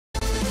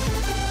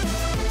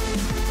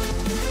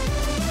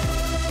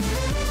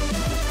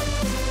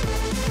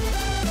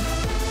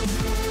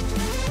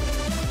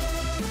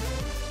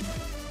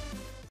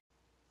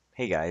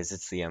Hey guys,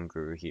 it's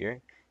TheMGuru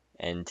here,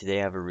 and today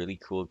I have a really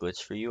cool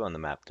glitch for you on the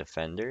map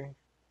Defender.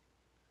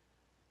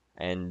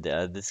 And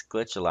this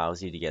glitch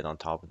allows you to get on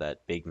top of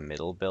that big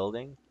middle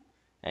building,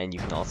 and you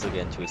can also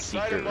get into a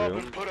Sight secret 'em up and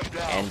room put 'em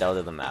down. and out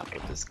of the map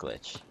with this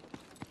glitch.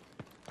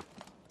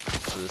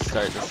 So to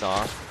start this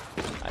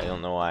off, I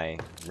don't know why I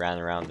ran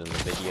around in the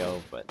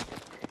video, but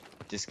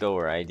just go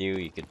where I do.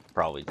 You could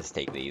probably just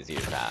take the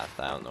easier path.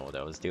 I don't know what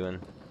I was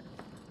doing.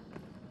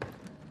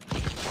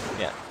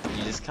 Yeah,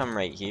 you just come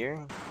right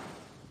here.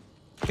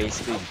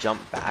 Basically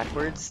jump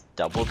backwards,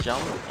 double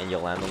jump, and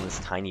you'll land on this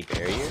tiny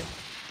barrier,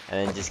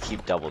 and then just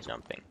keep double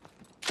jumping.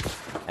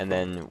 And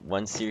then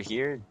once you're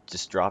here,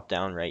 just drop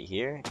down right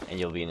here, and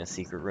you'll be in a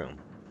secret room.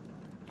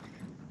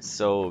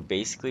 So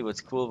basically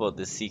what's cool about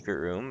this secret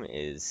room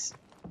is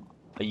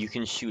you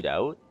can shoot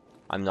out.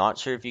 I'm not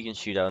sure if you can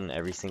shoot out in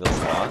every single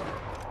spot,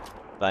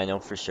 but I know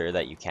for sure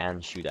that you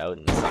can shoot out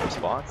in some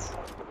spots.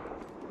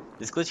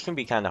 This glitch can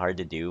be kind of hard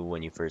to do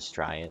when you first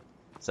try it,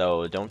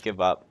 so don't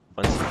give up.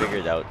 Once you figure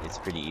it out, it's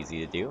pretty easy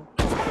to do.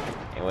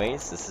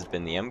 Anyways, this has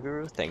been the M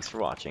Guru. Thanks for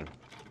watching.